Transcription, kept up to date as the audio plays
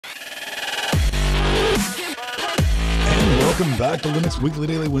Welcome back to Linux Weekly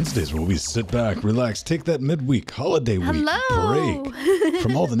Daily Wednesdays, where we sit back, relax, take that midweek holiday week break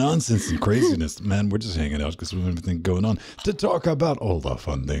from all the nonsense and craziness. Man, we're just hanging out because we have everything going on to talk about all the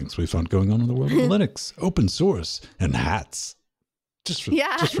fun things we found going on in the world of Linux, open source, and hats. Just for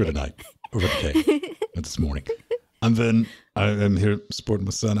tonight, over the day, this morning. I'm Vin. I am here sporting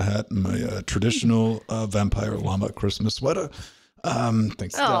my Santa hat and my traditional vampire llama Christmas sweater.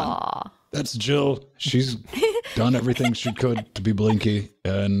 Thanks, Dan. That's Jill. She's done everything she could to be blinky,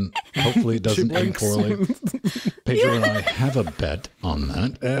 and hopefully it doesn't end poorly. Pedro and I have a bet on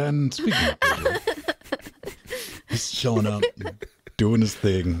that. And speaking of Pedro, he's showing up, doing his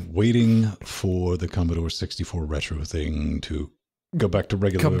thing, waiting for the Commodore 64 retro thing to go back to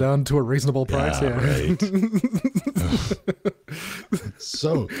regular. Come down to a reasonable price, yeah. Right.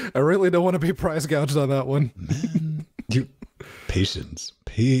 So I really don't want to be price gouged on that one. Man,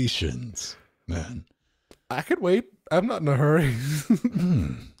 patience, man. I could wait. I'm not in a hurry.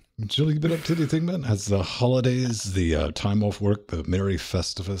 Jill, you been up to anything, man? Has the holidays, the time off work, the Merry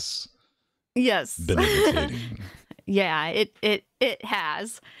Festivus, yes, been irritating? Yeah, it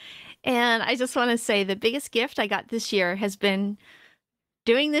has. And I just want to say the biggest gift I got this year has been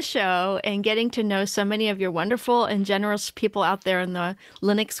doing this show and getting to know so many of your wonderful and generous people out there in the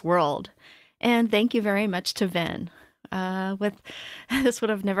Linux world. And thank you very much to Vin. This would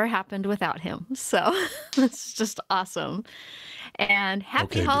have never happened without him. So it's just awesome. And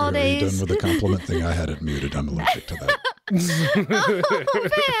happy holidays. Are you done with the compliment thing? I had it muted. I'm allergic to that. Oh,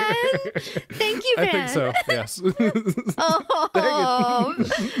 Van. Thank you, Van. I think so, yes. Oh,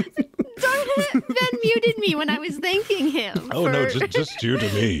 darn it. Ben muted me when I was thanking him. Oh, no, just you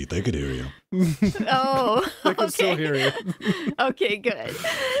to me. They could hear you. Oh, I can still hear you. Okay, good.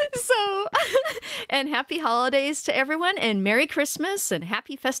 So, and happy holidays to everyone, and Merry Christmas and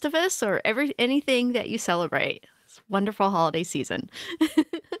Happy Festivus, or anything that you celebrate. It's a wonderful holiday season.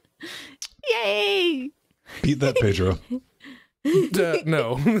 Yay! Beat that, Pedro.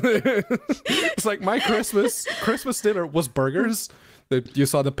 No. It's like my Christmas dinner was burgers. You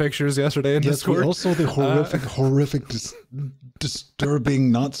saw the pictures yesterday in Discord. Also the horrific, disturbing,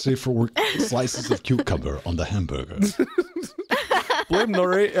 not safe for work slices of cucumber on the hamburger. Blame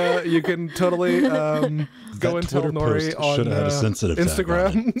Nori. You can totally go and tell Nori on should have had a sensitive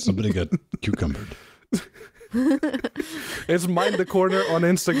Instagram. Somebody got cucumbered. It's Mind the Corner on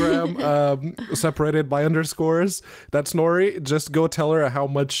Instagram, separated by underscores. That's Nori. Just go tell her how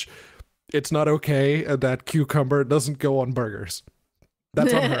much it's not okay that cucumber doesn't go on burgers.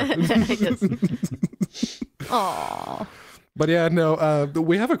 That's on her. Aww. But yeah, no,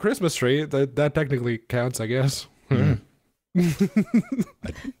 we have a Christmas tree. That technically counts, I guess. Yeah,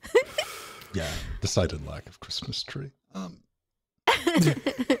 decided lack of Christmas tree. What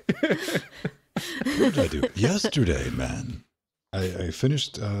did I do? Yesterday, man, I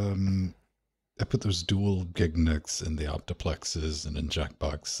finished, I put those dual gig NICs in the Optiplexes and in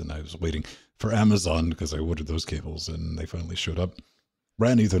Jackbox, and I was waiting for Amazon because I ordered those cables, and they finally showed up.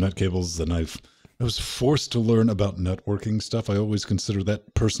 Ran Ethernet cables, and I was forced to learn about networking stuff. I always consider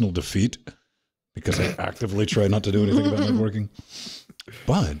that personal defeat because I actively try not to do anything about networking.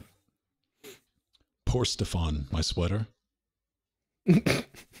 But poor Stefan, my sweater.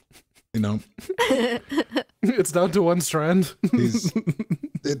 You know, it's down to one strand.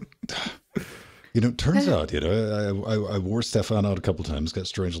 It turns out, I wore Stefan out a couple times, got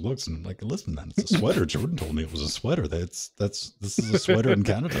strange looks, and I'm like, listen, man, it's a sweater. Jordan told me it was a sweater. This is a sweater in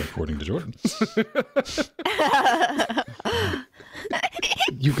Canada, according to Jordan.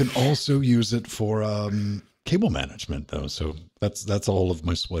 You can also use it for cable management, though. So that's all of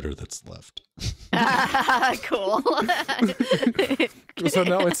my sweater that's left. Cool. So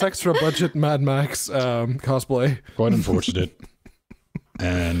now it's extra budget Mad Max cosplay. Quite unfortunate.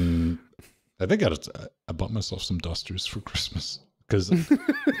 And I think I bought myself some dusters for Christmas because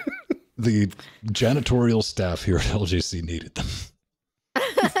the janitorial staff here at LGC needed them.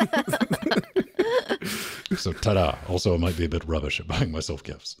 So ta-da. Also, I might be a bit rubbish at buying myself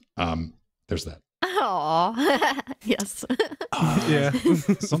gifts. There's that. Oh, yes. Yeah.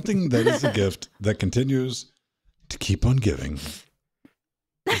 Something that is a gift that continues to keep on giving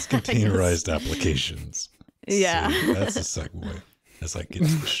is containerized applications. Yeah. So that's a segue as I get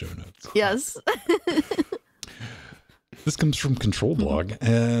to the show notes. Yes. This comes from Control Blog,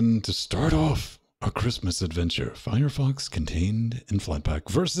 and to start off a Christmas adventure, Firefox contained in Flatpak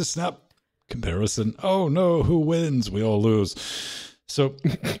versus Snap comparison. Oh no, who wins? We all lose. So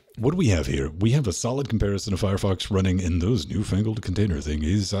what do we have here? We have a solid comparison of Firefox running in those newfangled container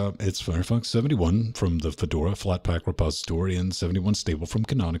thingies. It's Firefox 71 from the Fedora Flatpak repository and 71 stable from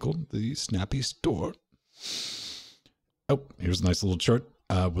Canonical, the snappy store. Oh, here's a nice little chart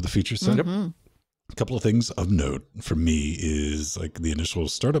with a feature set. A couple of things of note for me is like the initial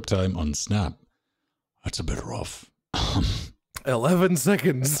startup time on Snap. That's a bit rough. 11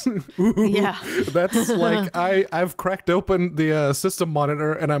 seconds. Ooh, yeah. That's like, I've cracked open the system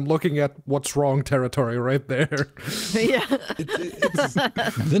monitor and I'm looking at what's wrong territory right there. Yeah.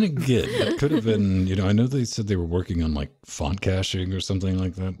 Then again, it could have been, you know, I know they said they were working on like font caching or something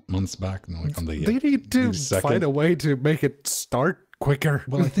like that months back. And like on the, they need to find a way to make it start quicker.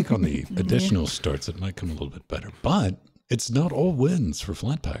 Well, I think on the additional starts, it might come a little bit better. But it's not all wins for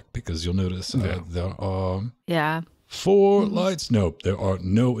Flatpak, because you'll notice there are... Yeah. 4 lights. Nope, there are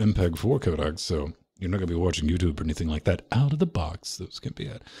no MPEG 4 codecs, so you're not going to be watching YouTube or anything like that out of the box. Those can be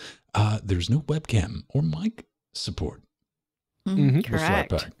it. There's no webcam or mic support.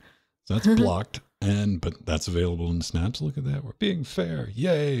 Correct. Flatpak. So that's blocked, but that's available in Snaps. Look at that. We're being fair.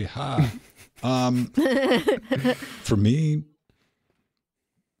 Yay. Ha. For me,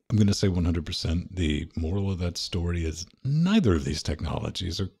 I'm going to say 100%. The moral of that story is neither of these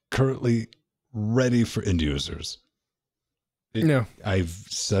technologies are currently ready for end users. No, I've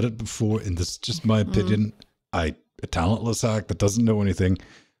said it before, and this is just my opinion. A talentless hack that doesn't know anything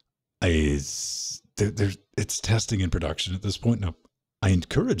it's testing in production at this point. Now, I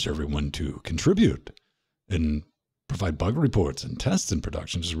encourage everyone to contribute and provide bug reports and tests in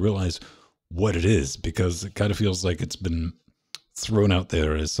production. Just realize what it is, because it kind of feels like it's been thrown out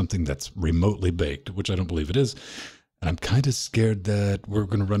there as something that's remotely baked, which I don't believe it is. And I'm kind of scared that we're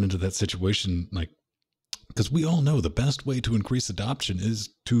going to run into that situation, like, because we all know the best way to increase adoption is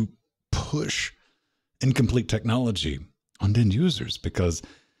to push incomplete technology on end users, because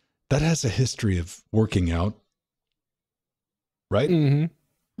that has a history of working out, right?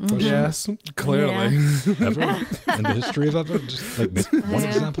 Yes, clearly. Ever? In the history of ever? Just like one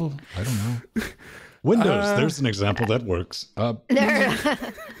example? I don't know. Windows, there's an example that works.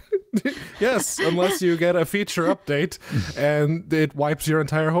 Yes, unless you get a feature update and it wipes your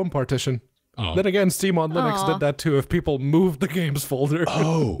entire home partition. Oh. Then again, Steam on Linux did that too if people moved the games folder.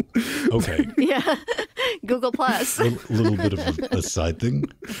 Oh, okay. Yeah. Google Plus. A little bit of a side thing.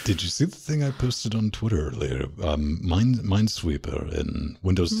 Did you see the thing I posted on Twitter earlier? Minesweeper in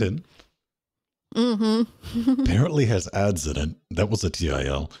Windows 10? Apparently has ads in it. That was a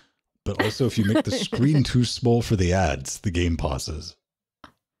TIL. But also, if you make the screen too small for the ads, the game pauses.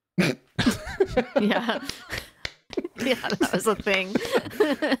 Yeah. Yeah, that was a thing.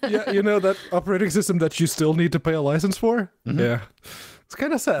 Yeah, you know that operating system that you still need to pay a license for? Yeah. It's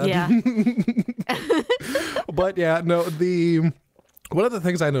kind of sad. Yeah. But yeah, no, one of the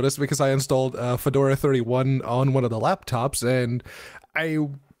things I noticed, because I installed Fedora 31 on one of the laptops, and I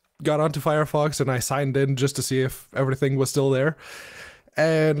got onto Firefox and I signed in just to see if everything was still there.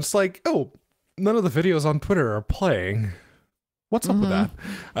 And it's like, oh, none of the videos on Twitter are playing. What's up with that?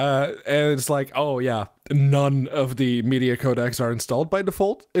 And it's like, oh yeah, none of the media codecs are installed by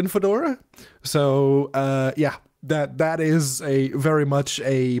default in Fedora. So yeah, that is very much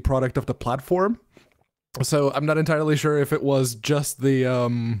a product of the platform. So I'm not entirely sure if it was just the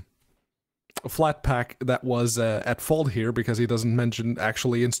Flatpak that was at fault here, because he doesn't mention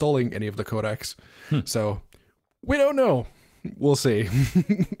actually installing any of the codecs. So we don't know. We'll see.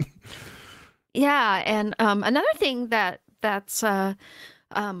 Yeah, and another thing that's a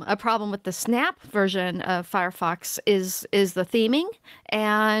problem with the Snap version of Firefox is the theming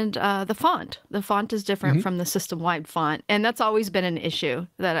and the font. The font is different from the system-wide font, and that's always been an issue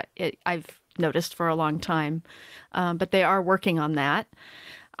that I've noticed for a long time. But they are working on that.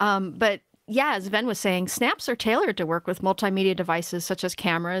 But yeah, as Ben was saying, snaps are tailored to work with multimedia devices such as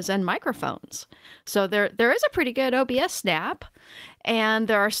cameras and microphones. So there is a pretty good OBS snap, and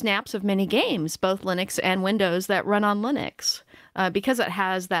there are snaps of many games, both Linux and Windows, that run on Linux, because it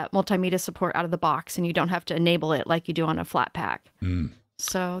has that multimedia support out of the box, and you don't have to enable it like you do on a Flatpak.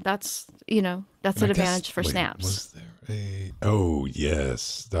 So that's an advantage for snaps. Was there a... Oh,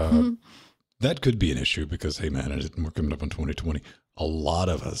 yes. That could be an issue because, hey, man, we're coming up on 2020. A lot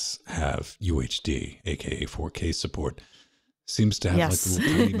of us have UHD, aka 4K support. Seems to have like a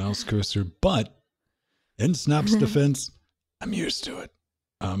little tiny mouse cursor, but in Snap's defense, I'm used to it.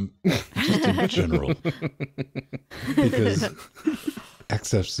 Just in general. Because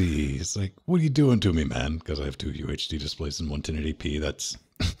XFCE is like, what are you doing to me, man? Because I have 2 UHD displays in 1080p. That's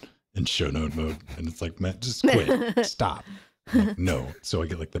in show note mode. And it's like, man, just quit. Stop. Like, no. So I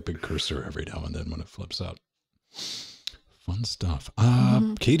get like the big cursor every now and then when it flips out. Fun stuff.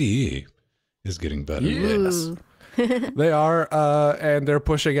 KDE is getting better. Yes. They are, and they're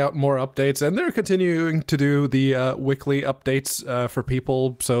pushing out more updates, and they're continuing to do the weekly updates for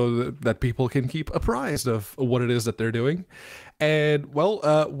people so that people can keep apprised of what it is that they're doing. And,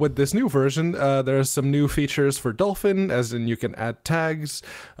 well, with this new version, there's some new features for Dolphin, as in you can add tags,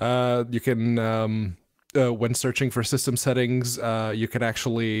 you can, when searching for system settings, you can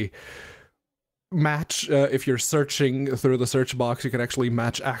actually match, if you're searching through the search box, you can actually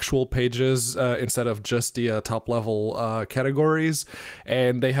match actual pages instead of just the top level categories.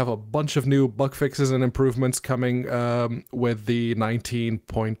 And they have a bunch of new bug fixes and improvements coming with the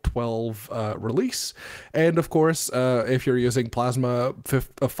 19.12 release. And of course, if you're using Plasma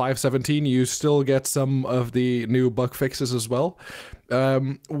 5.17, you still get some of the new bug fixes as well.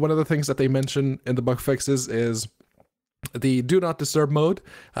 One of the things that they mention in the bug fixes is the do not disturb mode.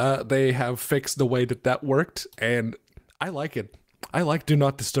 They have fixed the way that worked, and I like it. I like do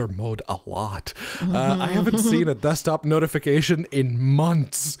not disturb mode a lot. I haven't seen a desktop notification in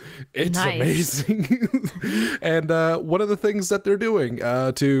months. It's amazing. And one of the things that they're doing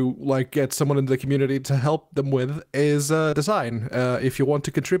to like get someone in the community to help them with is design. If you want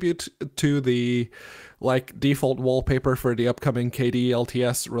to contribute to the like default wallpaper for the upcoming KD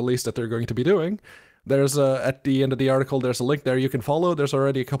LTS release that they're going to be doing, there's at the end of the article, there's a link there you can follow. There's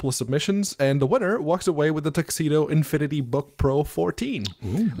already a couple of submissions, and the winner walks away with the Tuxedo Infinity Book Pro 14,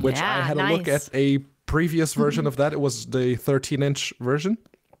 which I had a look at a previous version of that. It was the 13-inch version,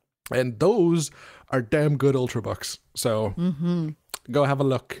 and those are damn good Ultrabooks. So go have a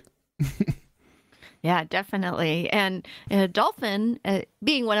look. Yeah, definitely. And Dolphin,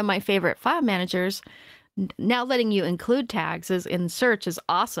 being one of my favorite file managers, now letting you include tags in search is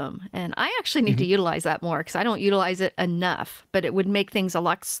awesome. And I actually need to utilize that more because I don't utilize it enough, but it would make things a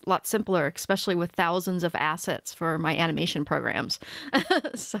lot simpler, especially with thousands of assets for my animation programs.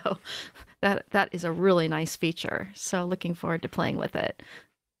 So that is a really nice feature. So looking forward to playing with it.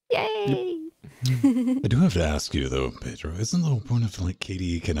 Yay! I do have to ask you though, Pedro, isn't the whole point of like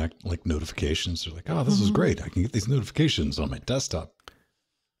KDE Connect like notifications? They're like, oh, this is great. I can get these notifications on my desktop.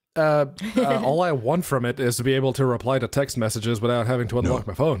 All I want from it is to be able to reply to text messages without having to unlock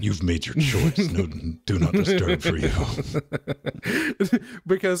my phone. You've made your choice. No, do not disturb for you.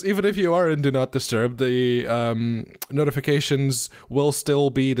 Because even if you are in do not disturb, the notifications will still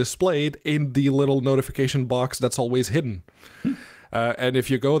be displayed in the little notification box that's always hidden. And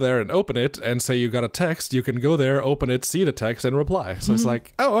if you go there and open it and say you got a text, you can go there, open it, see the text, and reply. So it's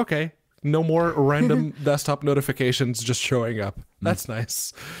like, oh, okay. No more random desktop notifications just showing up. That's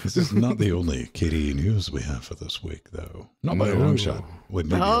nice. This is not the only KDE news we have for this week, though. Not by a long shot. Wait,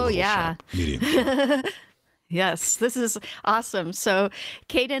 maybe a little shot. Medium shot. Yes, this is awesome. So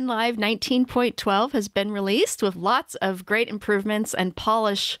Kdenlive 19.12 has been released with lots of great improvements and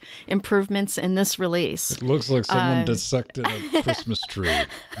polish improvements in this release. It looks like someone dissected a Christmas tree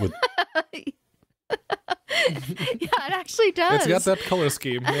with... Yeah, it actually does. It's got that color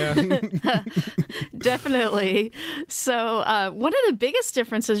scheme. Yeah. Definitely. So one of the biggest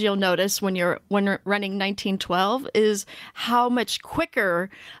differences you'll notice when you're running 1912 is how much quicker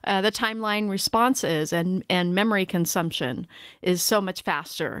the timeline response is, and memory consumption is so much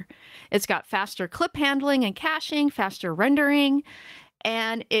faster. It's got faster clip handling and caching, faster rendering,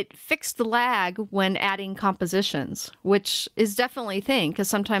 and it fixed the lag when adding compositions, which is definitely a thing, because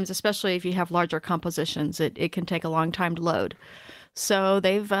sometimes, especially if you have larger compositions, it can take a long time to load. So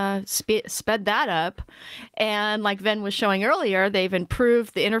they've sped that up. And like Ven was showing earlier, they've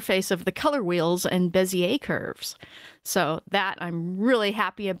improved the interface of the color wheels and Bezier curves. So that I'm really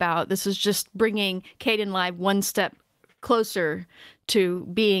happy about. This is just bringing Kdenlive one step closer to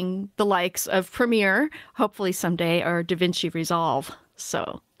being the likes of Premiere, hopefully someday, or DaVinci Resolve.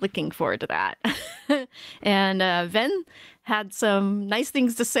 So looking forward to that. And Ven had some nice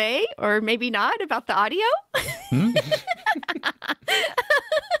things to say, or maybe not, about the audio.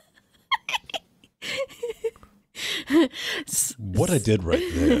 What I did right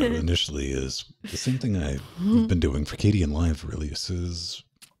there initially is the same thing I've been doing for Kdenlive releases.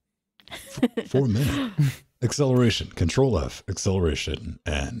 4 minute acceleration, Control F, acceleration,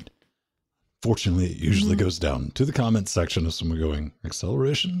 and fortunately it usually goes down to the comment section of someone going,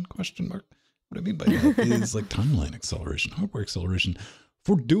 acceleration, question mark. What I mean by that is like timeline acceleration, hardware acceleration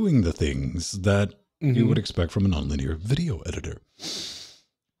for doing the things that you would expect from a nonlinear video editor.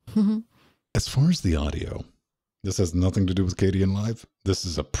 As far as the audio, this has nothing to do with Kdenlive. This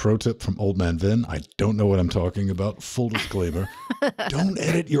is a pro tip from Old Man Vin. I don't know what I'm talking about. Full disclaimer. Don't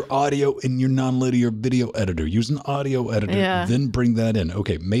edit your audio in your nonlinear video editor. Use an audio editor, then bring that in.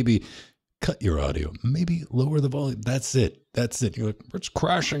 Okay, maybe cut your audio, maybe lower the volume. That's it. That's it. You're like, it's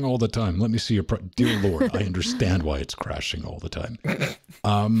crashing all the time. Let me see your dear Lord, I understand why it's crashing all the time.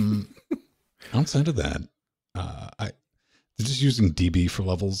 Outside of that, I just using DB for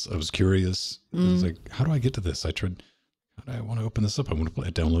levels. I was curious. I was like, how do I get to this? I tried. How do I want to open this up? I want to play.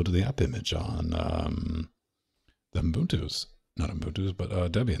 I downloaded the app image on the Ubuntu's, not Ubuntu's, but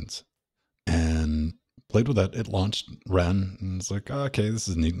Debian's, and played with that. It launched, ran, and it's like, okay, this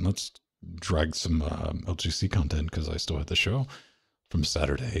is neat. Let's drag some LGC content because I still had the show from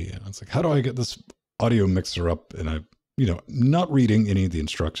Saturday, and it's like, how do I get this audio mixer up? And I, not reading any of the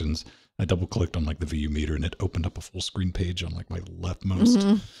instructions, I double clicked on like the VU meter, and it opened up a full screen page on like my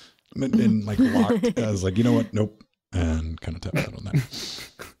leftmost, and like locked. I was like, you know what? Nope. And kind of tapped out on that.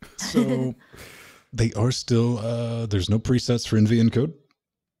 So they are still, there's no presets for Enve encode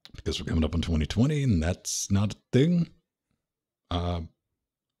because we're coming up on 2020 and that's not a thing.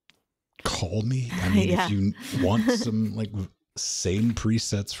 Call me. I mean, if you want some like same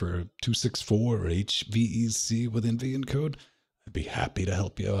presets for 264 or HVEC with Enve encode, I'd be happy to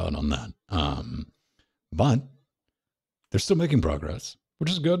help you out on that. But they're still making progress,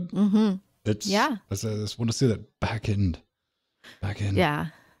 which is good. It's I just want to see that back end. Yeah.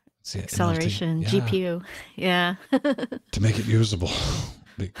 Acceleration, GPU. Yeah. To make it usable.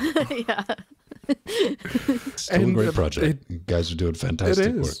 Yeah. Still a great project. You guys are doing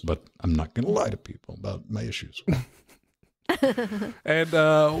fantastic work, but I'm not going to lie to people about my issues. And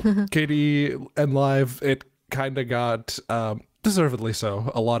Kdenlive, it kind of got, deservedly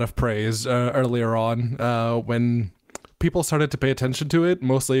so, a lot of praise earlier on when people started to pay attention to it,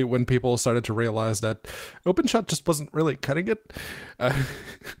 mostly when people started to realize that OpenShot just wasn't really cutting it. And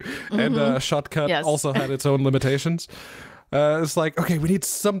Shotcut also had its own limitations. It's like, okay, we need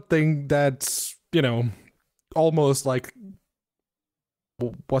something that's, almost like,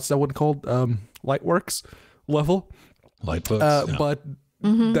 what's that one called? Lightworks level. Lightbooks, but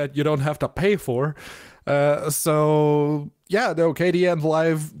that you don't have to pay for. So, yeah, no,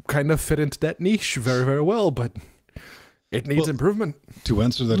 Kdenlive kind of fit into that niche very, very well, but it needs improvement. To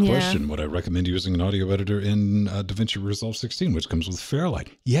answer that question, would I recommend using an audio editor in DaVinci Resolve 16, which comes with Fairlight?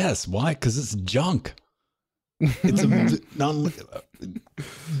 Yes. Why? Because it's junk. It's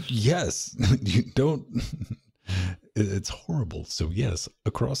yes. You don't. It's horrible. So yes,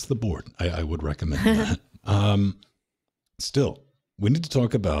 across the board, I would recommend that. Still, we need to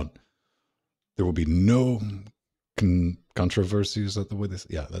talk about. There will be no controversy. Is that the way this?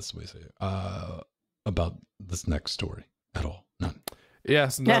 Yeah, that's the way to say it. About this next story. At all. None.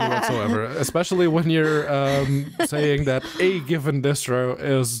 Yes, none whatsoever. Especially when you're saying that a given distro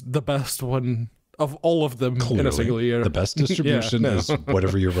is the best one of all of them. Clearly, in a single year. The best distribution is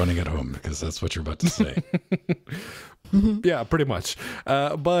whatever you're running at home, because that's what you're about to say. Yeah, pretty much.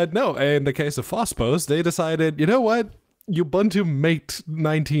 But no, in the case of Fospos, they decided, you know what? Ubuntu Mate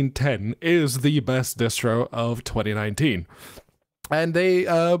 1910 is the best distro of 2019. And they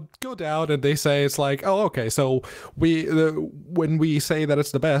go down and they say it's like, oh, okay, so when we say that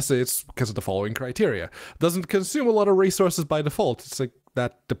it's the best, it's because of the following criteria. Doesn't consume a lot of resources by default. It's like,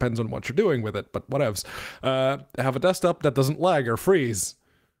 that depends on what you're doing with it, but whatevs. Have a desktop that doesn't lag or freeze.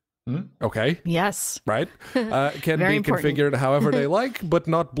 Okay. Yes. Right? Can be configured however they like, but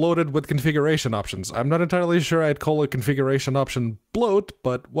not bloated with configuration options. I'm not entirely sure I'd call a configuration option bloat,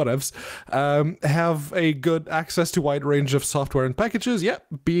 but whatevs. Have a good access to wide range of software and packages. Yeah,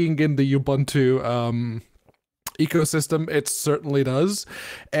 being in the Ubuntu ecosystem, it certainly does.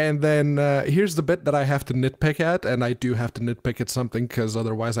 And then here's the bit that I have to nitpick at, and I do have to nitpick at something because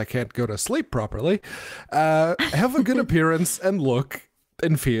otherwise I can't go to sleep properly. Have a good appearance and look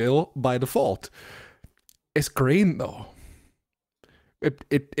and feel by default. It's green though.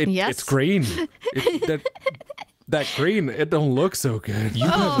 It's green. That green, it don't look so good. You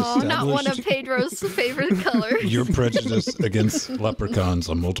have not one of Pedro's favorite colors. You're prejudiced against leprechauns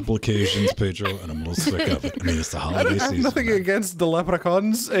on multiple occasions, Pedro, and I'm a little sick of it. I mean, it's the holiday season. I have nothing against the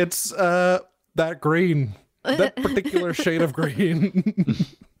leprechauns. It's that green. That particular shade of green.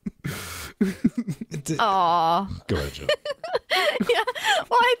 Aww. Go ahead, Joe. Yeah,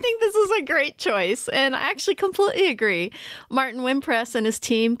 well, I think this is a great choice, and I actually completely agree. Martin Wimpress and his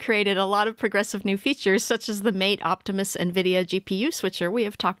team created a lot of progressive new features, such as the Mate Optimus NVIDIA GPU switcher we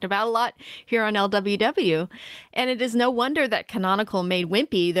have talked about a lot here on LWDW. And it is no wonder that Canonical made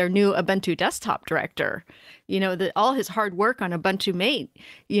Wimpy their new Ubuntu desktop director. All his hard work on Ubuntu Mate,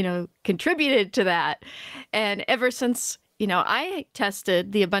 contributed to that. And ever since you know, I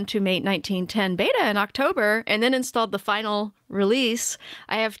tested the Ubuntu Mate 1910 beta in October and then installed the final release.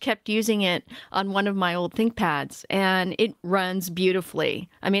 I have kept using it on one of my old ThinkPads, and it runs beautifully.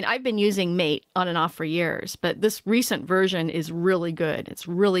 I mean, I've been using Mate on and off for years, but this recent version is really good. It's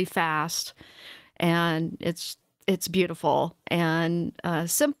really fast, and it's beautiful and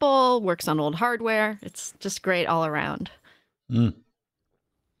simple, works on old hardware. It's just great all around. Mm.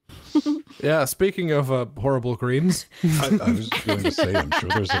 Yeah, speaking of horrible greens. I was going to say, I'm sure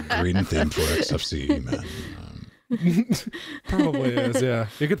there's a green theme for XFCE, man. Probably is, yeah.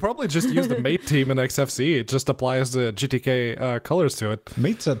 You could probably just use the Mate team in XFCE. It just applies the GTK colors to it.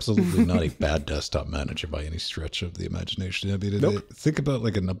 Mate's absolutely not a bad desktop manager by any stretch of the imagination. I mean, think about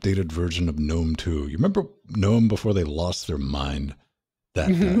like an updated version of GNOME 2. You remember GNOME before they lost their mind? That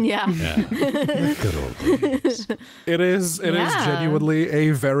Yeah. Good old days. It is genuinely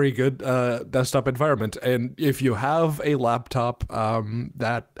a very good desktop environment. And if you have a laptop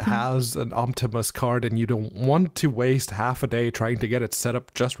that has an Optimus card and you don't want to waste half a day trying to get it set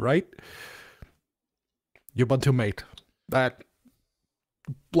up just right, Ubuntu Mate. That,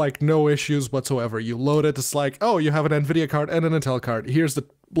 like, no issues whatsoever. You load it, it's like, oh, you have an NVIDIA card and an Intel card. Here's the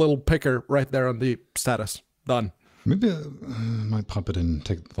little picker right there on the status. Done. Maybe I might pop it in.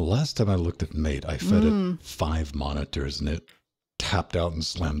 The last time I looked at Mate, I fed it 5 monitors and it tapped out and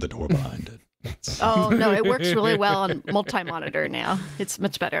slammed the door behind it. Oh, no, it works really well on multi-monitor now. It's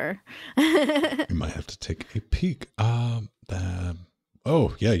much better. You might have to take a peek. Oh,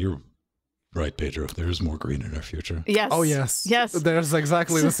 yeah, you're right, Pedro. There's more green in our future. Yes. Oh, yes. Yes. There's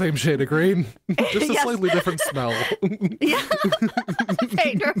exactly the same shade of green. Just a slightly different smell. Yeah.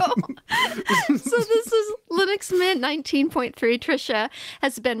 Pedro. So this is Linux Mint 19.3. Trisha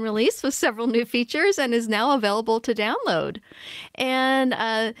has been released with several new features and is now available to download. And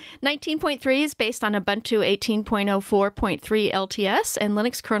 19.3 is based on Ubuntu 18.04.3 LTS and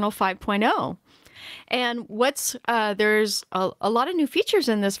Linux kernel 5.0. And there's a lot of new features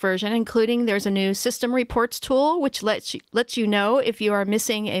in this version, including there's a new system reports tool, which lets you know if you are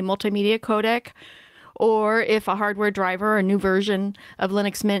missing a multimedia codec or if a hardware driver or a new version of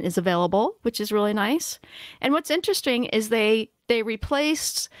Linux Mint is available, which is really nice. And what's interesting is they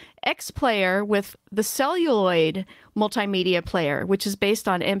replaced XPlayer with the celluloid multimedia player, which is based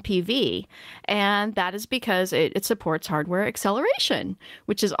on MPV. And that is because it supports hardware acceleration,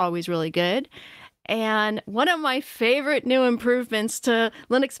 which is always really good. And one of my favorite new improvements to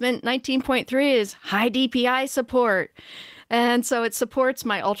Linux Mint 19.3 is high DPI support. And so it supports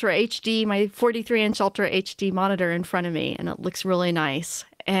my Ultra HD, my 43-inch Ultra HD monitor in front of me, and it looks really nice.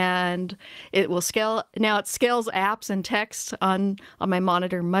 And it will scale. Now it scales apps and text on my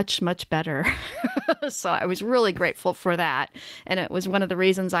monitor much, much better. So I was really grateful for that. And it was one of the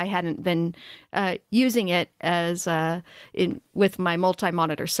reasons I hadn't been using it as with my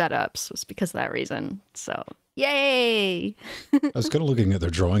multi-monitor setups, was because of that reason. So yay! I was kind of looking at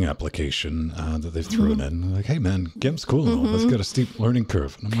their drawing application that they've thrown in. Like, hey man, GIMP's cool and all. It's got a steep learning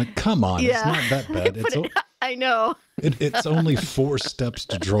curve. And I'm like, come on, it's not that bad. I know. It's only 4 steps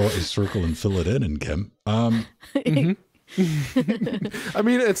to draw a circle and fill it in GIMP. I mean,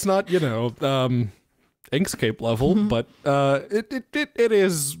 it's not, Inkscape level, but it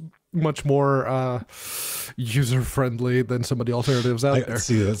is much more user-friendly than some of the alternatives out there.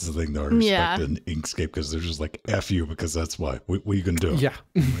 See, that's the thing, though. I respect an Inkscape because they're just like, F you, because that's why. What are you going to do? Yeah.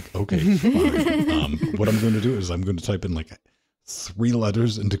 I'm like, okay, fine. What I'm going to do is I'm going to type in like 3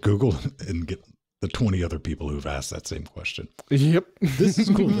 letters into Google and get the 20 other people who've asked that same question. Yep. This is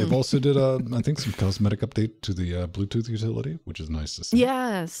cool. They've also did, I think, some cosmetic update to the Bluetooth utility, which is nice to see.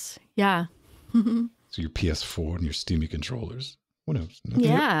 Yes. Yeah. So your PS4 and your Steamy controllers. What else?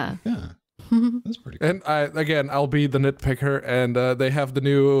 Yeah. Yeah. That's pretty cool. And I'll be the nitpicker, and they have the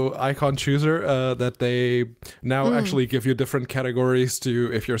new icon chooser that they now actually give you different categories to,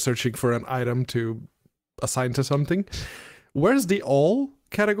 if you're searching for an item to assign to something. Where's the all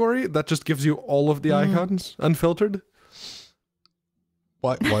category that just gives you all of the icons unfiltered?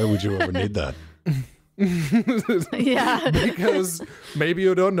 Why would you ever need that? Yeah. Because maybe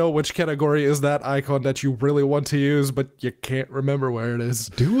you don't know which category is that icon that you really want to use, but you can't remember where it is.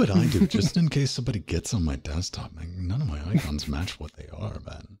 Do what I do, just in case somebody gets on my desktop. None of my icons match what they are,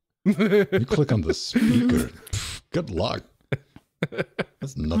 man. You click on the speaker. Good luck.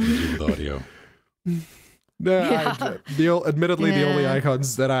 That's nothing to do with audio. Admittedly, the only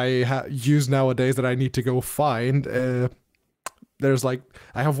icons that I use nowadays that I need to go find, there's I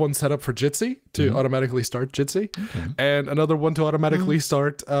have one set up for Jitsi to automatically start Jitsi, and another one to automatically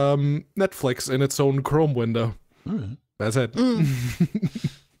start Netflix in its own Chrome window. All right. That's it.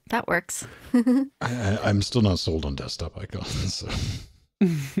 That works. I'm still not sold on desktop icons. So.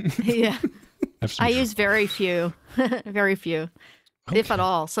 Yeah. I use very few, very few, if at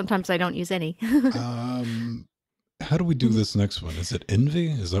all. Sometimes I don't use any. How do we do this next one? Is it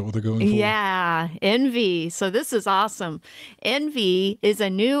Enve? Is that what they're going for? Yeah, Enve. So this is awesome. Enve is a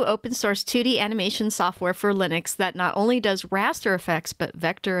new open source 2D animation software for Linux that not only does raster effects, but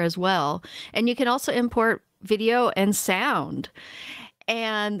vector as well. And you can also import video and sound.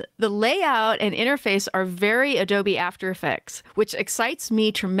 And the layout and interface are very Adobe After Effects, which excites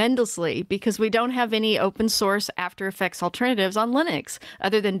me tremendously because we don't have any open source After Effects alternatives on Linux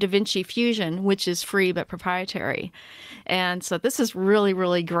other than DaVinci Fusion, which is free but proprietary. And so this is really,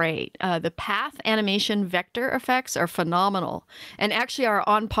 really great. The path animation vector effects are phenomenal and actually are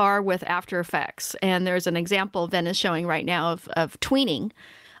on par with After Effects. And there's an example Ven is showing right now of tweening.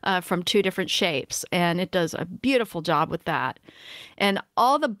 From two different shapes, and it does a beautiful job with that. And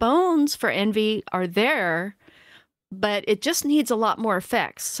all the bones for Enve are there, but it just needs a lot more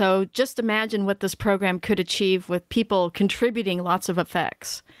effects. So just imagine what this program could achieve with people contributing lots of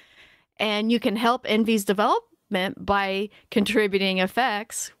effects. And you can help Enve's development by contributing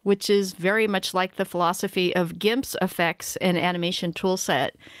effects, which is very much like the philosophy of GIMP's effects and animation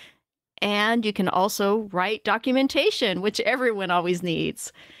toolset. And you can also write documentation, which everyone always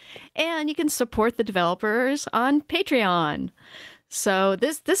needs. And you can support the developers on Patreon. So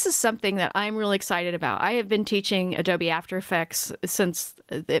this is something that I'm really excited about. I have been teaching Adobe After Effects since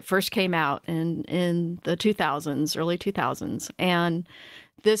it first came out in the 2000s, early 2000s. And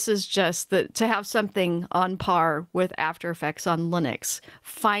this is just to have something on par with After Effects on Linux.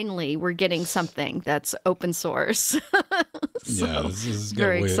 Finally, we're getting something that's open source. So, yeah, this is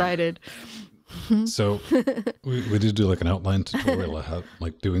very excited. So we did do like an outline tutorial of how,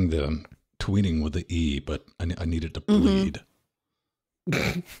 like doing the tweening with the E, but I needed to bleed.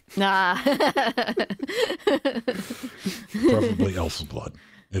 Nah. Probably elf's blood.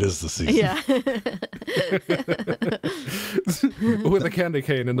 It is the season. Yeah. With a candy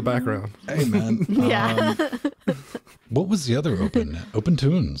cane in the background. Hey, man. Yeah. What was the other Open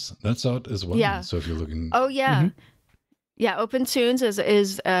Tunes? That's out as well. Yeah. So if you're looking. Oh, yeah. Yeah, Open Tunes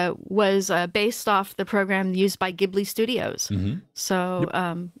was based off the program used by Ghibli Studios. So,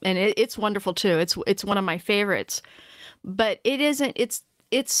 and it's wonderful too. It's one of my favorites, but it isn't. It's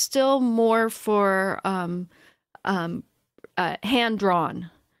still more for hand drawn.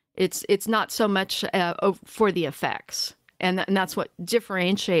 It's not so much for the effects, and that's what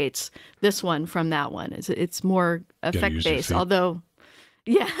differentiates this one from that one. It's more effect based, although.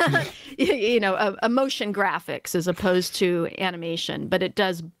 Yeah, a motion graphics as opposed to animation, but it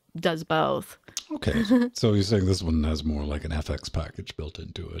does both. Okay, so you're saying this one has more like an FX package built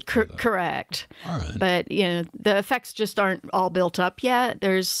into it. Correct. All right. But the effects just aren't all built up yet.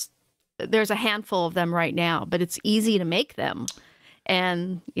 There's a handful of them right now, but it's easy to make them,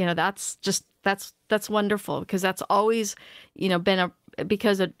 and that's wonderful because that's always been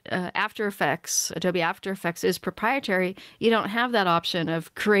because After Effects, Adobe After Effects is proprietary. You don't have that option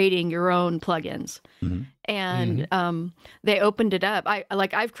of creating your own plugins. And they opened it up.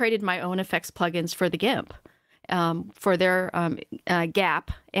 I've created my own effects plugins for the GIMP, for their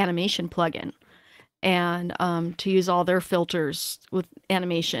Gap animation plugin, and to use all their filters with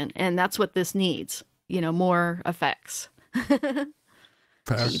animation. And that's what this needs. More effects. It'd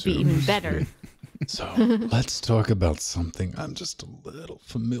be even better. So let's talk about something I'm just a little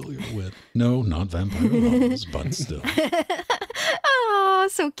familiar with. No, not vampire novels, but still. Oh,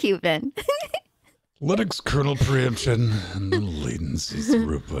 so cute, Ben. Linux kernel preemption and the latency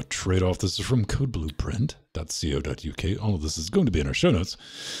throughput trade-off. This is from codeblueprint.co.uk. All of this is going to be in our show notes.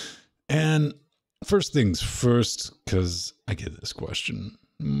 And first things first, because I get this question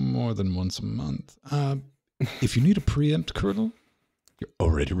more than once a month. If you need a preempt kernel, you're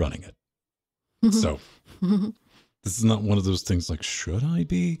already running it. So this is not one of those things like, should I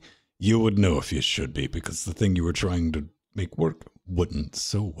be? You would know if you should be, because the thing you were trying to make work wouldn't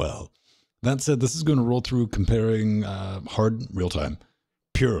so well. That said, this is going to roll through comparing hard real-time,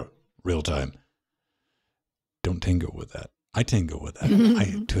 pure real-time. Don't tango with that. I tango with that.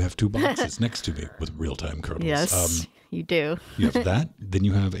 I have two boxes next to me with real-time kernels. Yes, you do. You have that. Then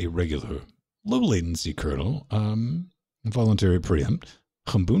you have a regular low-latency kernel, voluntary preempt.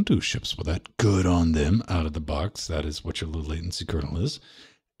 Ubuntu ships with that. Good on them out of the box. That is what your low latency kernel is.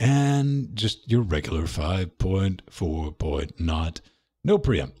 And just your regular 5.4 no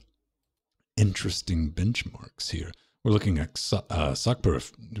preempt. Interesting benchmarks here. We're looking at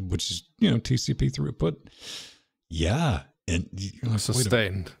SockPerf, which is, TCP throughput. Yeah. And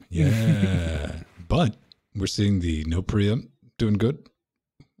sustained. Yeah. But we're seeing the no preempt doing good.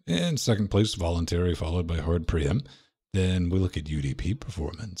 In second place, voluntary, followed by hard preempt. Then we look at UDP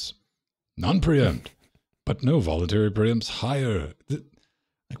performance. Non-preempt, but no, voluntary preempt's higher. Like,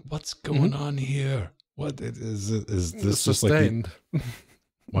 what's going on here? What is this sustained? Just like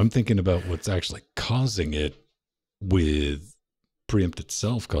well, I'm thinking about what's actually causing it, with preempt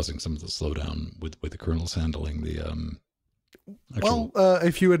itself causing some of the slowdown with the kernels handling the actual... Well,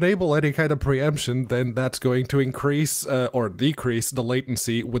 if you enable any kind of preemption, then that's going to increase or decrease the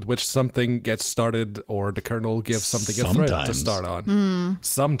latency with which something gets started, or the kernel gives something a thread to start on.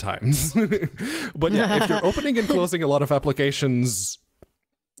 Sometimes. But yeah, if you're opening and closing a lot of applications,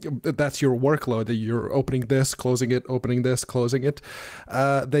 that's your workload. You're opening this, closing it, opening this, closing it.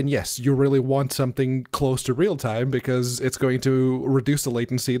 Then yes, you really want something close to real time, because it's going to reduce the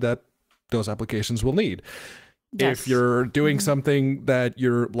latency that those applications will need. Yes. If you're doing something that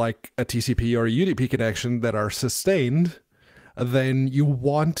you're like a TCP or a UDP connection that are sustained, then you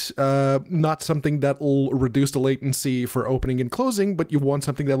want not something that will reduce the latency for opening and closing, but you want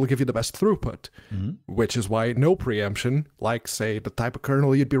something that will give you the best throughput, which is why no preemption, like say the type of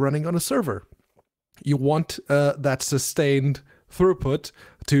kernel you'd be running on a server. You want that sustained throughput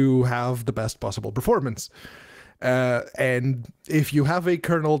to have the best possible performance. And if you have a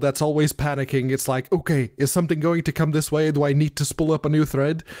kernel that's always panicking, it's like, okay, is something going to come this way? Do I need to spool up a new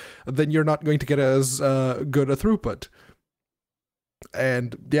thread? Then you're not going to get as good a throughput.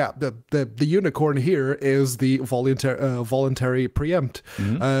 And yeah, the unicorn here is the voluntary preempt,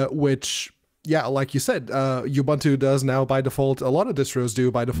 which, yeah, like you said, Ubuntu does now by default. A lot of distros do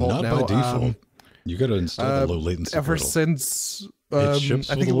by default now. Not by default. You got to install the low latency ever kernel. Since It ships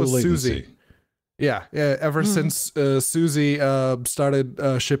I think it was latency. Suzy. Yeah, ever since Suzy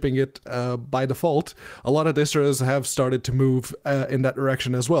started shipping it by default, a lot of distros have started to move in that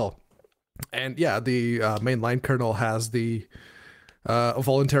direction as well. And yeah, the mainline kernel has the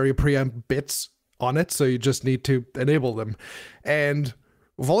voluntary preempt bits on it, so you just need to enable them. And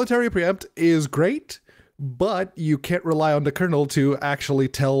voluntary preempt is great, but you can't rely on the kernel to actually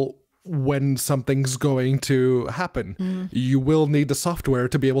tell when something's going to happen. You will need the software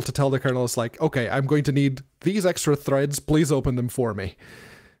to be able to tell the kernel, it's like, okay, I'm going to need these extra threads, please open them for me.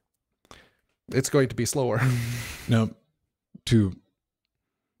 It's going to be slower. Now, to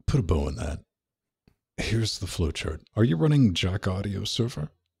put a bow on that, here's the flowchart. Are you running Jack Audio Server?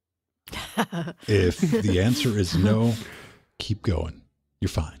 If the answer is no, keep going. You're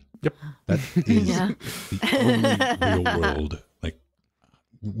fine. Yep. That is the only real world. Like,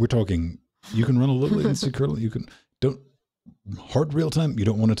 we're talking, you can run a little latency kernel. You can, hard real time, you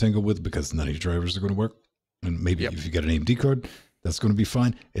don't want to tangle with, because none of your drivers are going to work. And maybe if you get an AMD card, that's going to be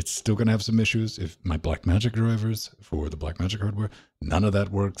fine. It's still going to have some issues. If my Blackmagic drivers for the Blackmagic hardware, none of that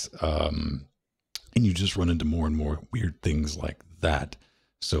works. And you just run into more and more weird things like that.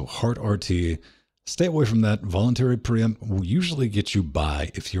 So hard RT, stay away from that. Voluntary preempt will usually get you by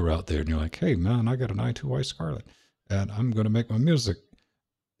if you're out there and you're like, hey man, I got an i2i Scarlett and I'm going to make my music.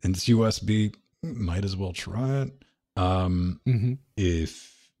 And it's USB, might as well try it.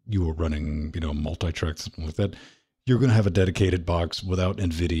 If you were running, multi-track, something like that, you're going to have a dedicated box without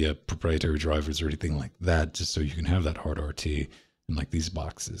NVIDIA proprietary drivers or anything like that, just so you can have that hard RT and like these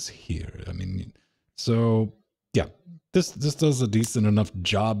boxes here. I mean, so yeah, this does a decent enough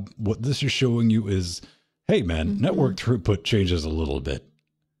job. What this is showing you is, hey man, network throughput changes a little bit.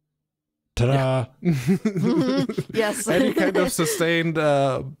 Ta-da! Yeah. Yes. Any kind of sustained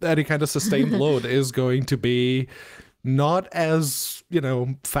load is going to be not as,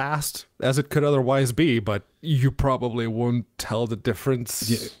 fast as it could otherwise be, but you probably won't tell the difference.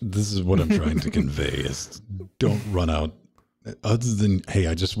 Yeah, this is what I'm trying to convey is don't run out. Other than, hey,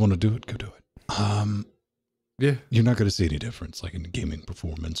 I just want to do it, go do it. Yeah. You're not going to see any difference, like in gaming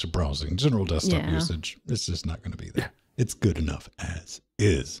performance or browsing, general desktop usage. It's just not going to be there. Yeah. It's good enough as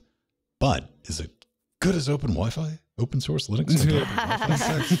is. But is it good as open Wi-Fi? Open source Linux?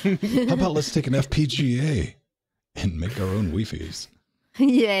 How about let's take an FPGA and make our own Wi-Fi's?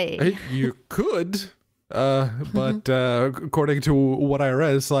 Yay. You could, but according to what I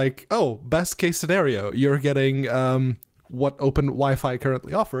read, it's like, best case scenario, you're getting what Open Wi-Fi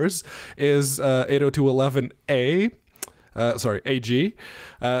currently offers is 802.11a, AG.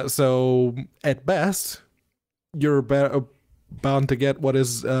 So at best, you're bound to get what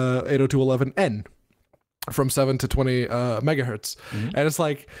is 802.11n from 7 to 20 megahertz. And it's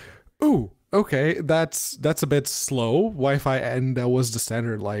like, ooh, okay, that's a bit slow. Wi-Fi N, that was the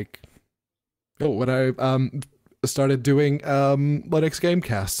standard, like, when I started doing Linux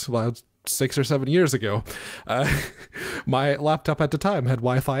Gamecasts, well, 6 or 7 years ago. My laptop at the time had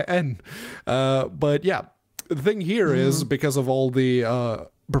Wi-Fi N. But yeah, the thing here is, because of all the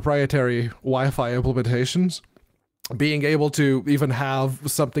proprietary Wi-Fi implementations, being able to even have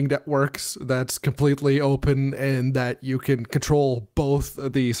something that works, that's completely open, and that you can control both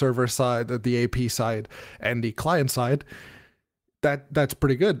the server side, the AP side, and the client side, that's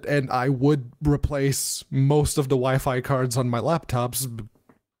pretty good. And I would replace most of the Wi-Fi cards on my laptops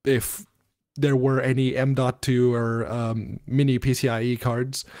if there were any M.2 or mini PCIe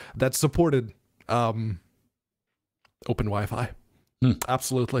cards that supported open Wi-Fi.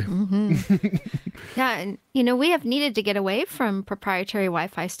 Absolutely. Yeah, and we have needed to get away from proprietary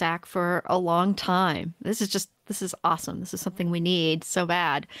Wi-Fi stack for a long time. This is awesome. This is something we need so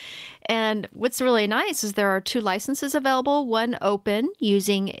bad. And what's really nice is there are 2 licenses available, one open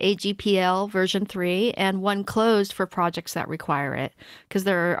using AGPL version 3 and one closed for projects that require it, because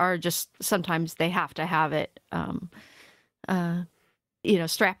there are just sometimes they have to have it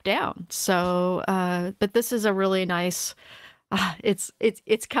strapped down. So but this is a really nice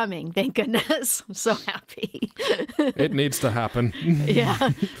it's coming, thank goodness. I'm so happy. It needs to happen.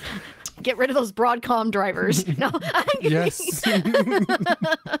 Yeah. Get rid of those Broadcom drivers. No. Yes. When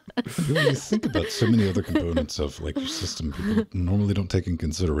you think about so many other components of like your system, people normally don't take in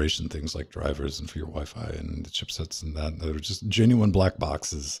consideration things like drivers and for your Wi-Fi and the chipsets and that are just genuine black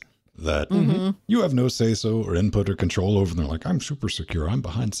boxes that you have no say-so or input or control over. And they're like, I'm super secure. I'm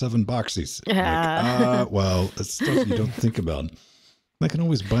behind 7 boxes. Like, well, that's stuff you don't think about. That can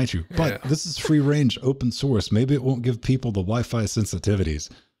always bite you. But this is free range, open source. Maybe it won't give people the Wi-Fi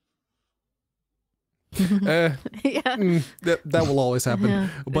sensitivities. That will always happen.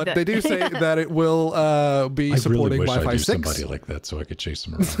 But they do say that it will be supporting Wi-Fi 6. I really wish I knew 6. somebody like that so I could chase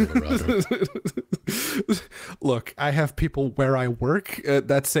them around Colorado. Look, I have people where I work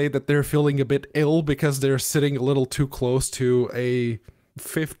that say that they're feeling a bit ill because they're sitting a little too close to a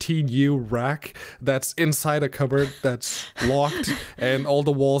 15U rack that's inside a cupboard that's locked, and all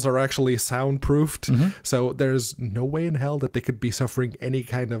the walls are actually soundproofed. So there's no way in hell that they could be suffering any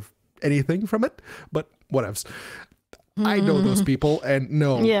kind of anything from it, but whatevs. I know those people, and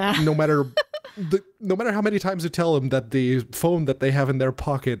no matter how many times you tell them that the phone that they have in their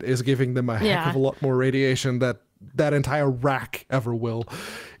pocket is giving them a heck of a lot more radiation that entire rack ever will.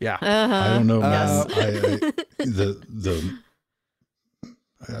 I don't know, man.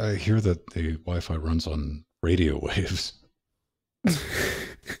 I hear that the Wi-Fi runs on radio waves. I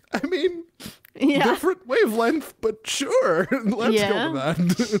mean, different wavelength, but sure, let's go with that.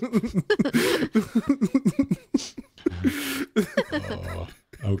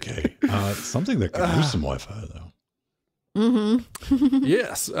 Okay. Something that could use some Wi-Fi, though.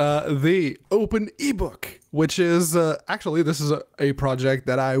 Yes, the open ebook, which is actually, this is a project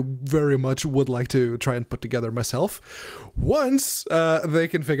that I very much would like to try and put together myself once they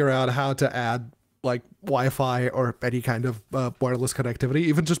can figure out how to add like Wi-Fi or any kind of wireless connectivity.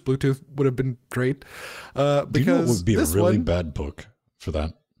 Even just Bluetooth would have been great. Because do you know what would be a really bad book for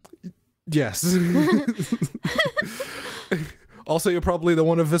that? Yes. Also, you probably don't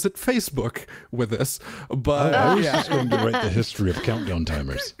want to visit Facebook with this, but I was just going to write the history of countdown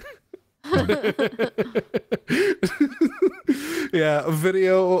timers.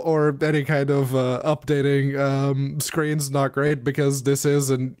 Video or any kind of updating screen's not great because this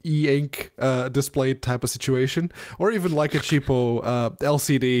is an e-ink display type of situation, or even like a cheapo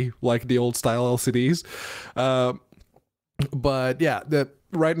LCD, like the old style LCDs. But yeah, that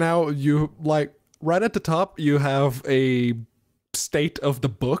right now you like right at the top you have a state of the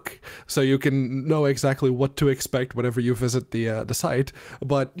book, so you can know exactly what to expect whenever you visit the site.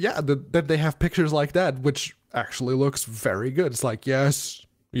 But yeah, then they have pictures like that, which actually looks very good. It's like, yes,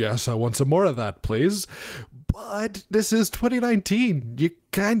 I want some more of that, please. But this is 2019. You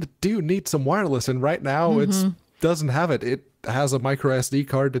kind of do need some wireless, and right now it doesn't have it. It has a micro SD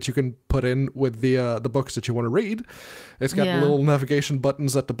card that you can put in with the books that you want to read. It's got little navigation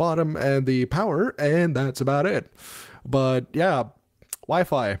buttons at the bottom and the power, and that's about it. But yeah,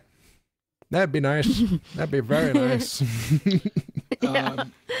 Wi-Fi. That'd be nice. That'd be very nice.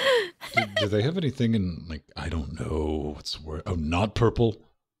 Do they have anything in, like, I don't know, what's the word? Oh, not purple?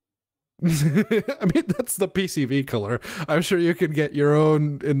 I mean, that's the PCV color. I'm sure you can get your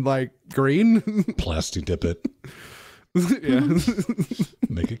own in, like, green. Plasti dip it.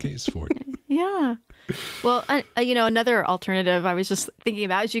 Make a case for it. Yeah. Well, another alternative I was just thinking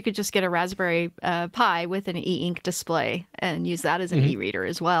about is you could just get a Raspberry Pi with an e-ink display and use that as an e-reader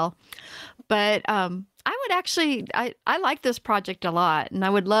as well. But I would actually, I like this project a lot, and I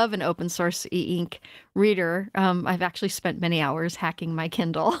would love an open source e-ink reader. I've actually spent many hours hacking my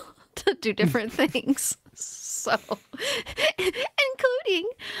Kindle to do different things. So, and including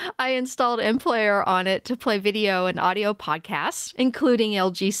I installed MPlayer on it to play video and audio podcasts, including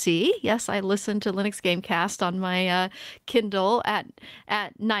LGC. Yes, I listened to Linux Gamecast on my Kindle at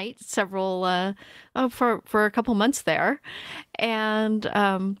night for a couple months there. And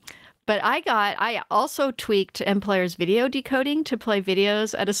but I also tweaked MPlayer's video decoding to play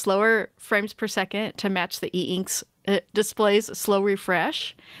videos at a slower frames per second to match the e-ink's display's slow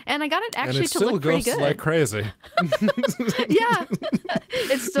refresh, and I got it actually to look pretty good. Like crazy. Yeah,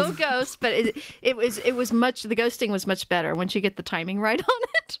 it still ghosts, but it was much. The ghosting was much better once you get the timing right on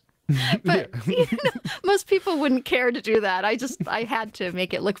it. But most people wouldn't care to do that. I had to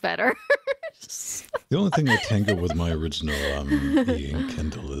make it look better. The only thing I tangle with my original e-ink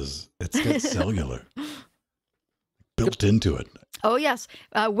Kindle is it's got cellular built into it. Oh yes,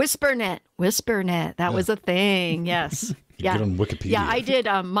 WhisperNet. That was a thing. Yes. You get on Wikipedia. Yeah, I did.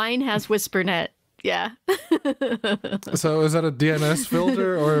 Mine has WhisperNet. Yeah. So is that a DNS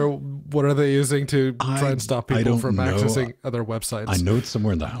filter, or what are they using to try and stop people from accessing other websites? I know it's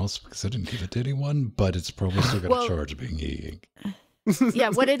somewhere in the house because I didn't give it to anyone, but it's probably still got a charge of being e-ink. Yeah,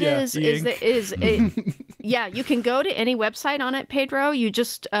 what it is you can go to any website on it, Pedro. You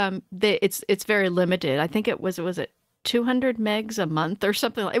just it's very limited. I think it was 200 megs a month or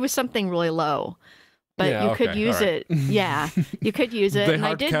something. It was something really low, but you could use it. Yeah, you could use it. They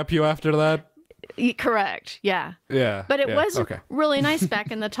hard cap you after that. Correct. Yeah. Yeah. But it was really nice back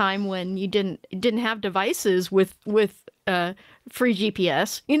in the time when you didn't have devices with free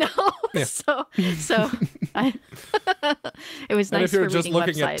GPS, you know. Yeah. So it was nice. And if you're for just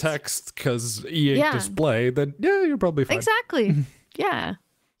looking websites. at text because e-ink display, then you're probably fine. Exactly. Yeah.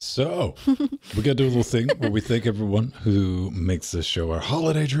 So, we got to do a little thing where we thank everyone who makes this show our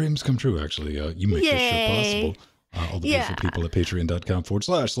holiday dreams come true, actually. You make this show possible. All the beautiful people at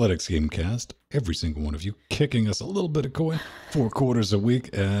patreon.com/LinuxGamecast. Every single one of you kicking us a little bit of coin, 4 quarters a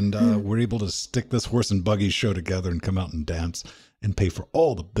week, and we're able to stick this horse and buggy show together and come out and dance and pay for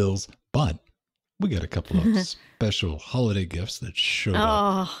all the bills. But we got a couple of special holiday gifts that showed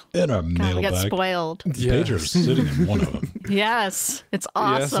up in our mailbag. We got spoiled. Pedro's sitting in one of them. Yes, it's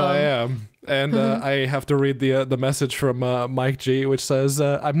awesome. Yes, I am. And I have to read the message from Mike G, which says,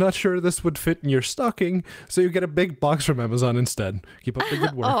 I'm not sure this would fit in your stocking, so you get a big box from Amazon instead. Keep up the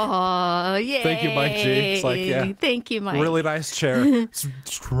good work. Oh, yay. Thank you, Mike G. It's like, thank you, Mike. Really nice chair. It's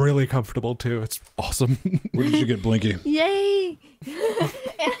really comfortable, too. It's awesome. Where did you get Blinky? Yay. and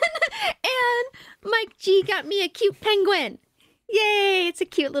Mike G got me a cute penguin. Yay, it's a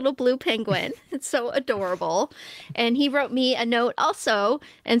cute little blue penguin. It's so adorable. And he wrote me a note also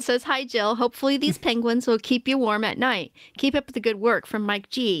and says, "Hi, Jill. Hopefully these penguins will keep you warm at night. Keep up the good work," from Mike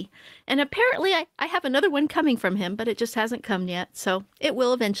G. And apparently I have another one coming from him, but it just hasn't come yet. So it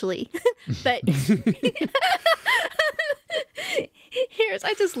will eventually. But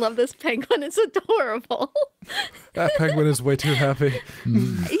I just love this penguin. It's adorable. That penguin is way too happy.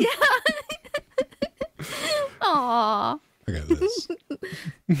 Yeah. Aww. I got this.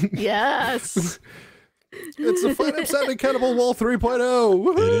 Yes. It's the Fine Sounding Cannibal Wall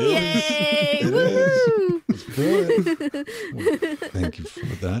 3.0. Yay! Woohoo! Well, thank you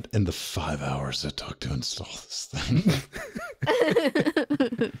for that. And the 5 hours it took to install this thing.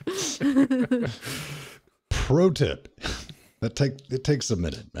 Pro tip. It takes a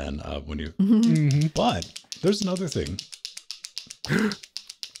minute, man, when you... But there's another thing.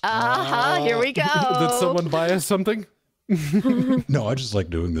 Here we go. Did someone buy us something? No, I just like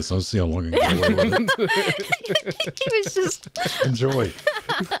doing this. I'll see how long I can get away with it. He was just... Enjoy.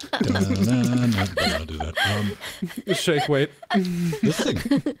 I'll do that. Shake weight. This thing.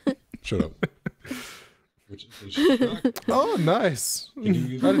 Shut up. Oh, nice. I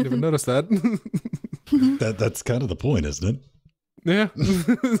didn't even notice that. That's kind of the point, isn't it? Yeah.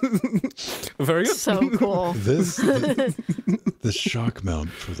 Very good. So cool. The shock mount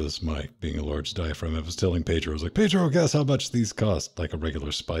for this mic being a large diaphragm, I was telling Pedro, I was like, Pedro, guess how much these cost? Like a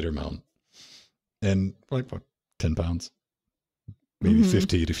regular spider mount. And like, what, 10 pounds? Maybe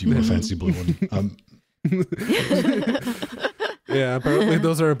 15 if you want a fancy blue one. Yeah, apparently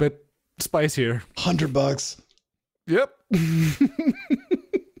those are a bit spicier. $100. Yep.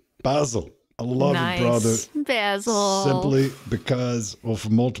 Basil. I love it, brother. Basil. Simply because, well,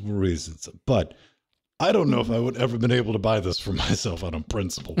 for multiple reasons. But I don't know if I would ever been able to buy this for myself out on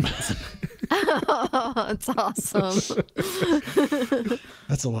principle, man. Oh, it's awesome.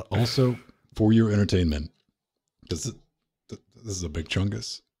 That's a lot. Also, for your entertainment, this is a big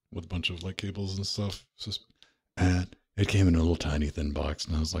chungus with a bunch of like cables and stuff. And it came in a little tiny thin box,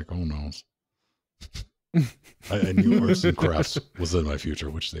 and I was like, oh no. I knew arts and crafts was in my future,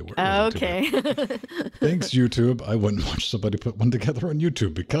 which they were. Okay. Thanks, YouTube. I wouldn't watch somebody put one together on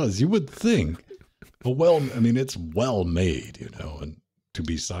YouTube because you would think, it's well made, you know, and to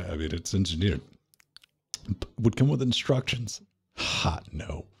be, it's engineered. Would come with instructions.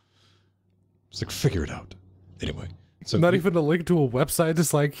 No. It's like, figure it out. Anyway. So not even a link to a website.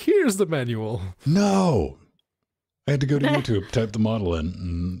 It's like, here's the manual. No. I had to go to YouTube, type the model in,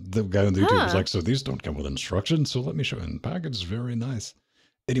 and the guy on the YouTube was like, so these don't come with instructions, so let me show you. And the package is very nice.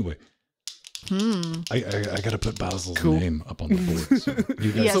 Anyway, I got to put Basil's name up on the board. So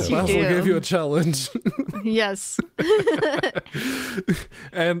you guys Yes, you Basil do. gave you a challenge. Yes.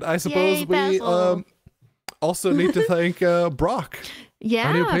 And I suppose Yay, we Basil. also need to thank Brock. Yeah,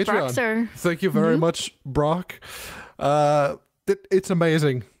 our new Patreon. Brock's our- Thank you very much, Brock. It's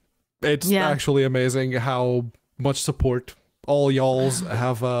amazing. It's actually amazing how much support all y'alls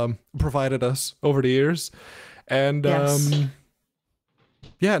have provided us over the years. And I'm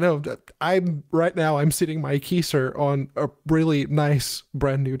sitting my keister on a really nice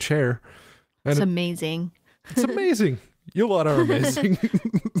brand new chair. And it's amazing. It's amazing. You lot are amazing.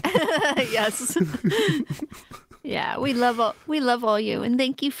 Yes. Yeah, we love all you, and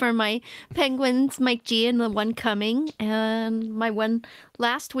thank you for my penguins, Mike G, and the one coming, and my one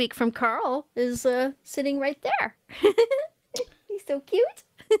last week from Carl is sitting right there. He's so cute.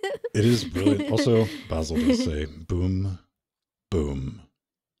 It is brilliant. Also, Basil does say, boom, boom.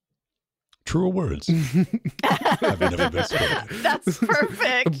 Truer words. I've never been spoken. That's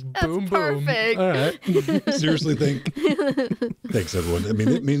perfect. That's Boom, boom. perfect. All right. Seriously, thanks everyone. I mean,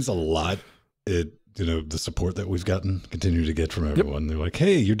 it means a lot. The support that we've continue to get from everyone. They're like,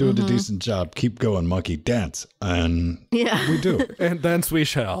 hey, you're doing a decent job. Keep going, monkey. Dance. And we do. And dance we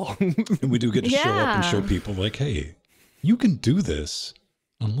shall. And we do get to show up and show people like, hey, you can do this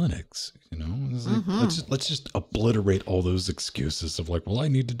on Linux. You know, it's like, let's just obliterate all those excuses of like, well, I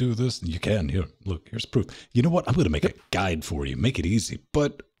need to do this. And you can. Here, look, here's proof. You know what? I'm going to make a guide for you. Make it easy.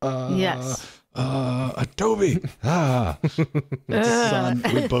 But Adobe. Son,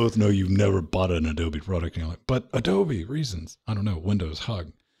 we both know you've never bought an Adobe product. And you're like, but Adobe reasons. I don't know. Windows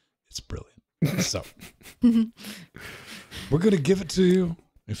hug. It's brilliant. So we're going to give it to you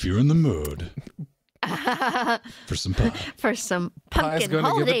if you're in the mood. For some pie. For some pumpkin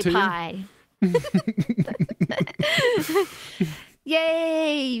holiday pie.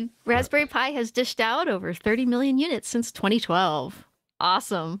 Yay! Raspberry Pi has dished out over 30 million units since 2012.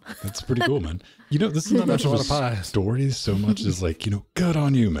 Awesome. That's pretty cool, man. You know, this is not much of a story so much as like, good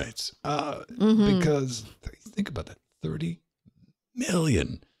on you, mates. Because think about that, 30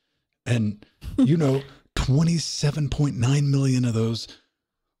 million. And, 27.9 million of those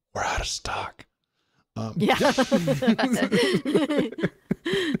were out of stock.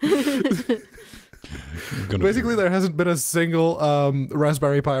 Basically, there hasn't been a single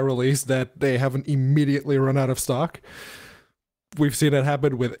Raspberry Pi release that they haven't immediately run out of stock. We've seen it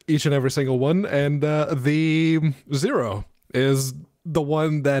happen with each and every single one, and the Zero is the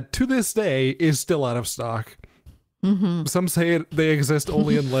one that to this day is still out of stock. Some say they exist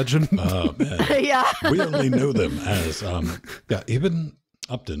only in legend. Oh man, we only know them as even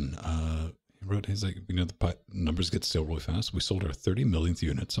Upton. He wrote, he's like, the numbers get stale really fast. We sold our 30 millionth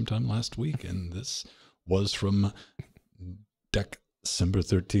unit sometime last week, and this was from December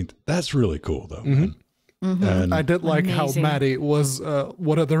 13th. That's really cool, though. And I did like how Maddie was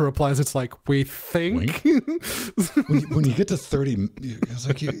one of the replies. It's like, we think. when you get to 30, it's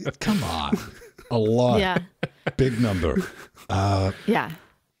like, come on. A lot. Yeah. Big number. One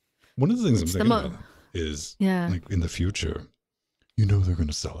of the things I'm thinking about is, like, in the future, they're going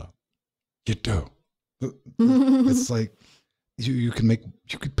to sell out. You do. It's like you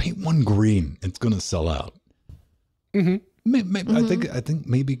could paint one green. It's going to sell out. Maybe, I think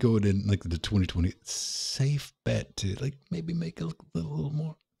maybe going in like the 2020 safe bet to like maybe make a little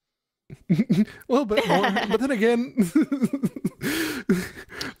more. Well, but then again,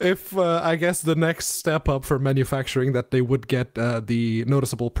 if I guess the next step up for manufacturing that they would get the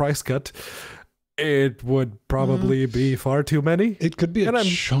noticeable price cut. It would probably be far too many. It could be, and I'm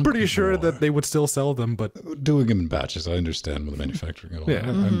pretty sure that they would still sell them. But doing them in batches, I understand with the manufacturing. And all that.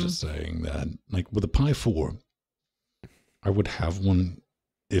 I'm just saying that, like with the Pi 4, I would have one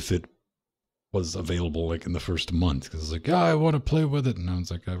if it was available, like in the first month, because it's like, I want to play with it, and I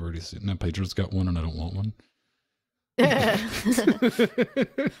was like, I've already seen. Now Pedro's got one, and I don't want one.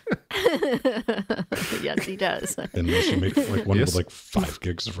 Yes, he does. Unless you make like one with like 5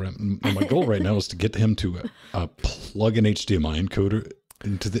 gigs of RAM. And my goal right now is to get him to plug an HDMI encoder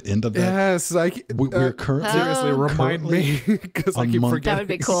into the end of that? Yes, We're currently seriously remind me because I keep forgetting. That would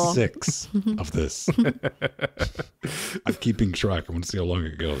be cool. 6 of this. I'm keeping track. I want to see how long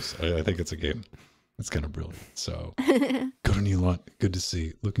it goes. I think it's a game. It's kind of brilliant. So good on you lot. Good to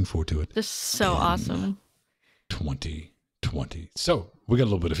see. Looking forward to it. Just so awesome. 2020. So we got a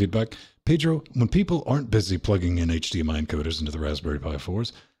little bit of feedback. Pedro, when people aren't busy plugging in HDMI encoders into the Raspberry Pi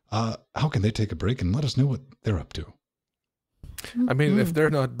 4s, how can they take a break and let us know what they're up to? I mean, if they're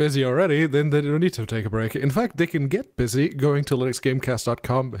not busy already, then they don't need to take a break. In fact, they can get busy going to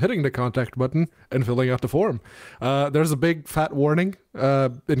linuxgamecast.com, hitting the contact button, and filling out the form. There's a big fat warning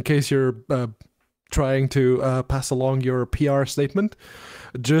in case you're trying to pass along your PR statement.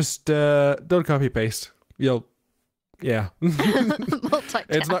 Just don't copy paste. Yeah.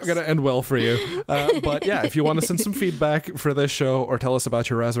 It's not going to end well for you. But yeah, if you want to send some feedback for this show or tell us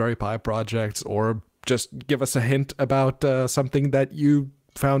about your Raspberry Pi projects or just give us a hint about something that you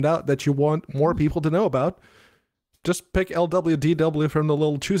found out that you want more people to know about, just pick LWDW from the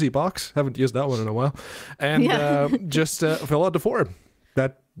little choosy box. Haven't used that one in a while. And just fill out the form.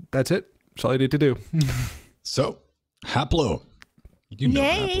 That's it. That's all you need to do. So, Haplo. You know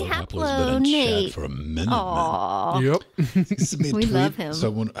Yay, Haplo's been in Nate. chat for a minute. Aww. Yep. We love him.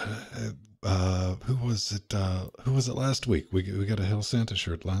 Someone, who was it? Who was it last week? We got a Hail Santa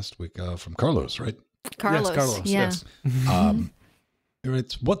shirt last week from Carlos, right? Carlos. Yes, Carlos. Yeah. Yes. It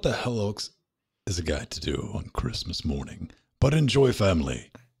writes, "What the hell else is a guy to do on Christmas morning but enjoy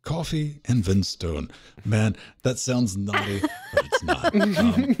family, coffee, and Vinstone?" Man, that sounds naughty, but it's not.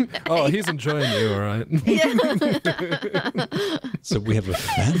 Oh, he's enjoying you, all right. So we have a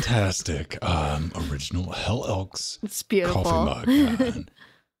fantastic original Hell Elks It's beautiful. coffee mug. Man.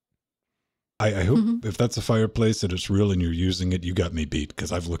 I hope if that's a fireplace and it's real and you're using it, you got me beat,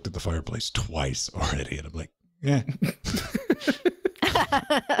 because I've looked at the fireplace twice already and I'm like, yeah.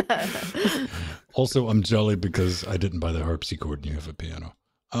 Also, I'm jelly because I didn't buy the harpsichord and you have a piano.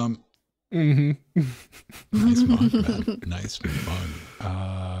 Nice mug, man. Nice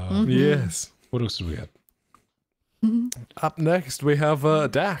mug. Yes. What else do we have? Up next, we have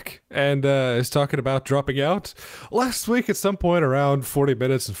Dak, and is talking about dropping out. Last week, at some point around 40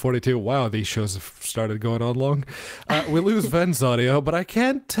 minutes and 42, wow, these shows have started going on long. We lose Ven's audio, but I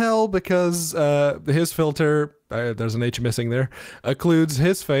can't tell because his filter, there's an H missing there, occludes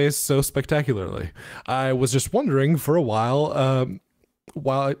his face so spectacularly. I was just wondering for a while,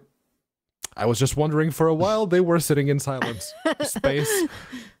 they were sitting in silence. Space,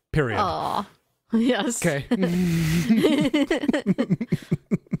 period. Aw. Yes. Okay.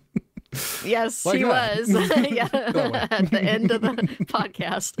 Yes, Like he that. was. Yeah. At the end of the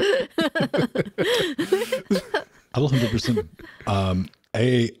podcast. I'll 100%.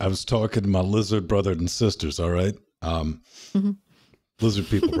 I was talking to my lizard brother and sisters, all right? Lizard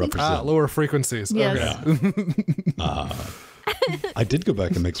people represent. Lower frequencies. Yes. Okay. I did go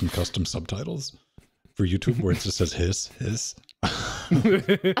back and make some custom subtitles for YouTube where it just says hiss.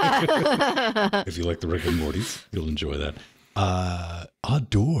 If you like the Rick and Morty's, you'll enjoy that.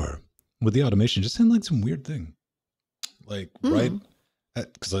 Adore with the automation just sounded like some weird thing. Like right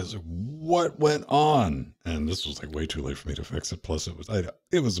because I was like, what went on? And this was like way too late for me to fix it. Plus it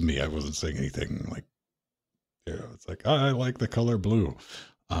was me. I wasn't saying anything like, it's like, I like the color blue.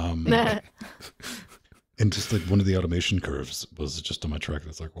 And just like one of the automation curves was just on my track.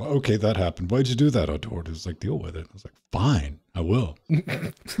 That's like, well, okay, that happened. Why'd you do that, Adore? It was like, deal with it. I was like, fine, I will.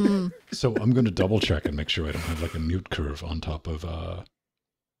 So I'm going to double check and make sure I don't have like a mute curve on top of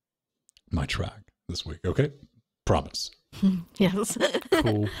my track this week. Okay, promise. Yes.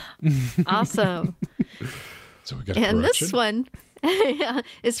 Cool. Awesome. So we got a And correction. this one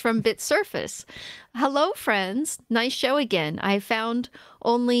is from BitSurface. Hello, friends. Nice show again. I found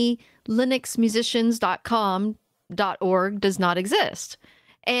only linuxmusicians.com.org does not exist.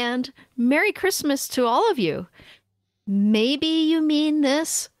 And Merry Christmas to all of you. Maybe you mean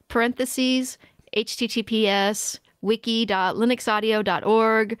this, parentheses, https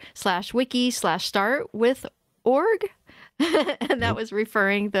wiki.linuxaudio.org/wiki/start with org. And that was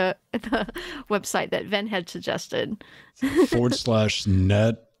referring the website that Ven had suggested.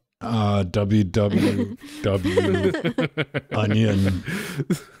 /net www onion.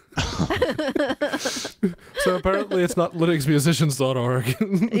 So apparently it's not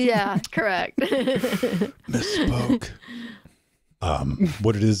linuxmusicians.org. Yeah, correct. Misspoke.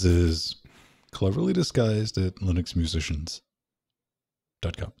 What it is cleverly disguised at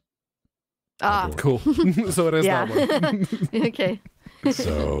linuxmusicians.com. Cool. So it is that one. Okay.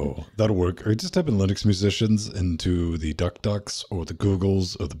 So that'll work. Or just type in Linux musicians into the DuckDucks or the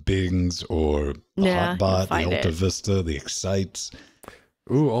Googles or the Bings or the Yeah, Hotbot, the find Alta it. Vista, the Excites.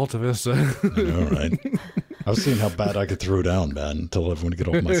 Ooh, Alta Vista. I know, right? I was seeing how bad I could throw down, man, until everyone could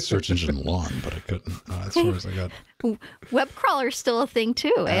off my search engine lawn, but I couldn't. As far as I got. Web crawler's still a thing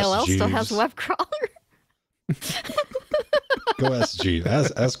too. AOL still has web crawler. Go ask Jeeves.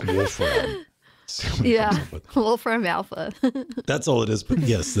 Ask Wolfram. Yeah, Wolfram Alpha. That's all it is. But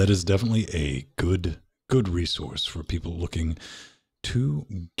yes, that is definitely a good resource for people looking to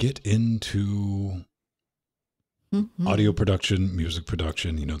get into audio production, music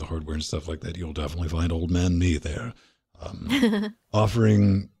production, you know, the hardware and stuff like that. You'll definitely find old man me there,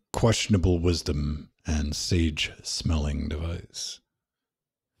 offering questionable wisdom and sage smelling advice.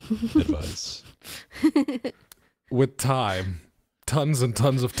 With time. Tons and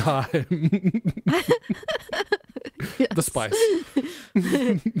tons of time. Yes. The spice.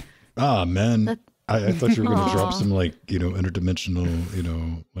 Ah, man. I thought you were going to drop some, like, you know, interdimensional, you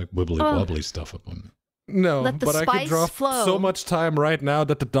know, like wibbly wobbly stuff up on me. No, but I could drop so much time right now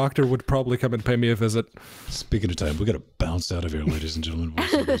that the doctor would probably come and pay me a visit. Speaking of time, we got to bounce out of here, ladies and gentlemen.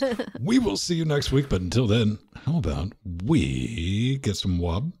 We will see you next week, but until then, how about we get some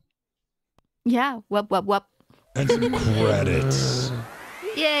wob? Yeah, wub. And some credits.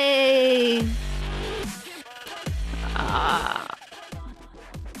 Yay!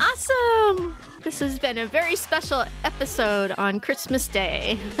 Awesome! This has been a very special episode on Christmas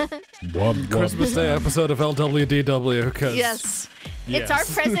Day. Christmas Day episode of LWDW. Yes. It's our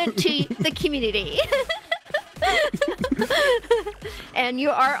present to the community. And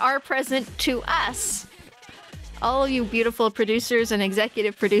you are our present to us. All you beautiful producers and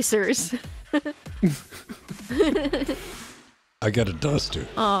executive producers. I got a duster.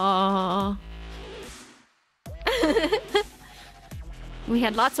 Aww. We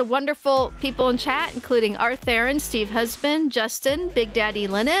had lots of wonderful people in chat, including Arthur, Steve Husband, Justin, Big Daddy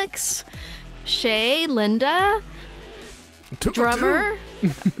Linux, Shay, Linda, Drummer,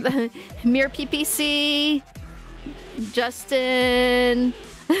 Mir PPC, Justin,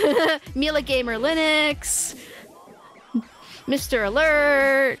 Mila Gamer Linux, Mr.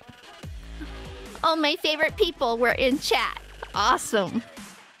 Alert. All my favorite people were in chat. Awesome.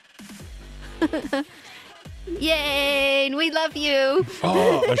 Yay, and we love you.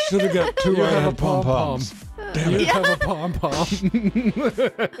 Oh, I should have got two out of pom-poms. Damn it. You have a pom-pom.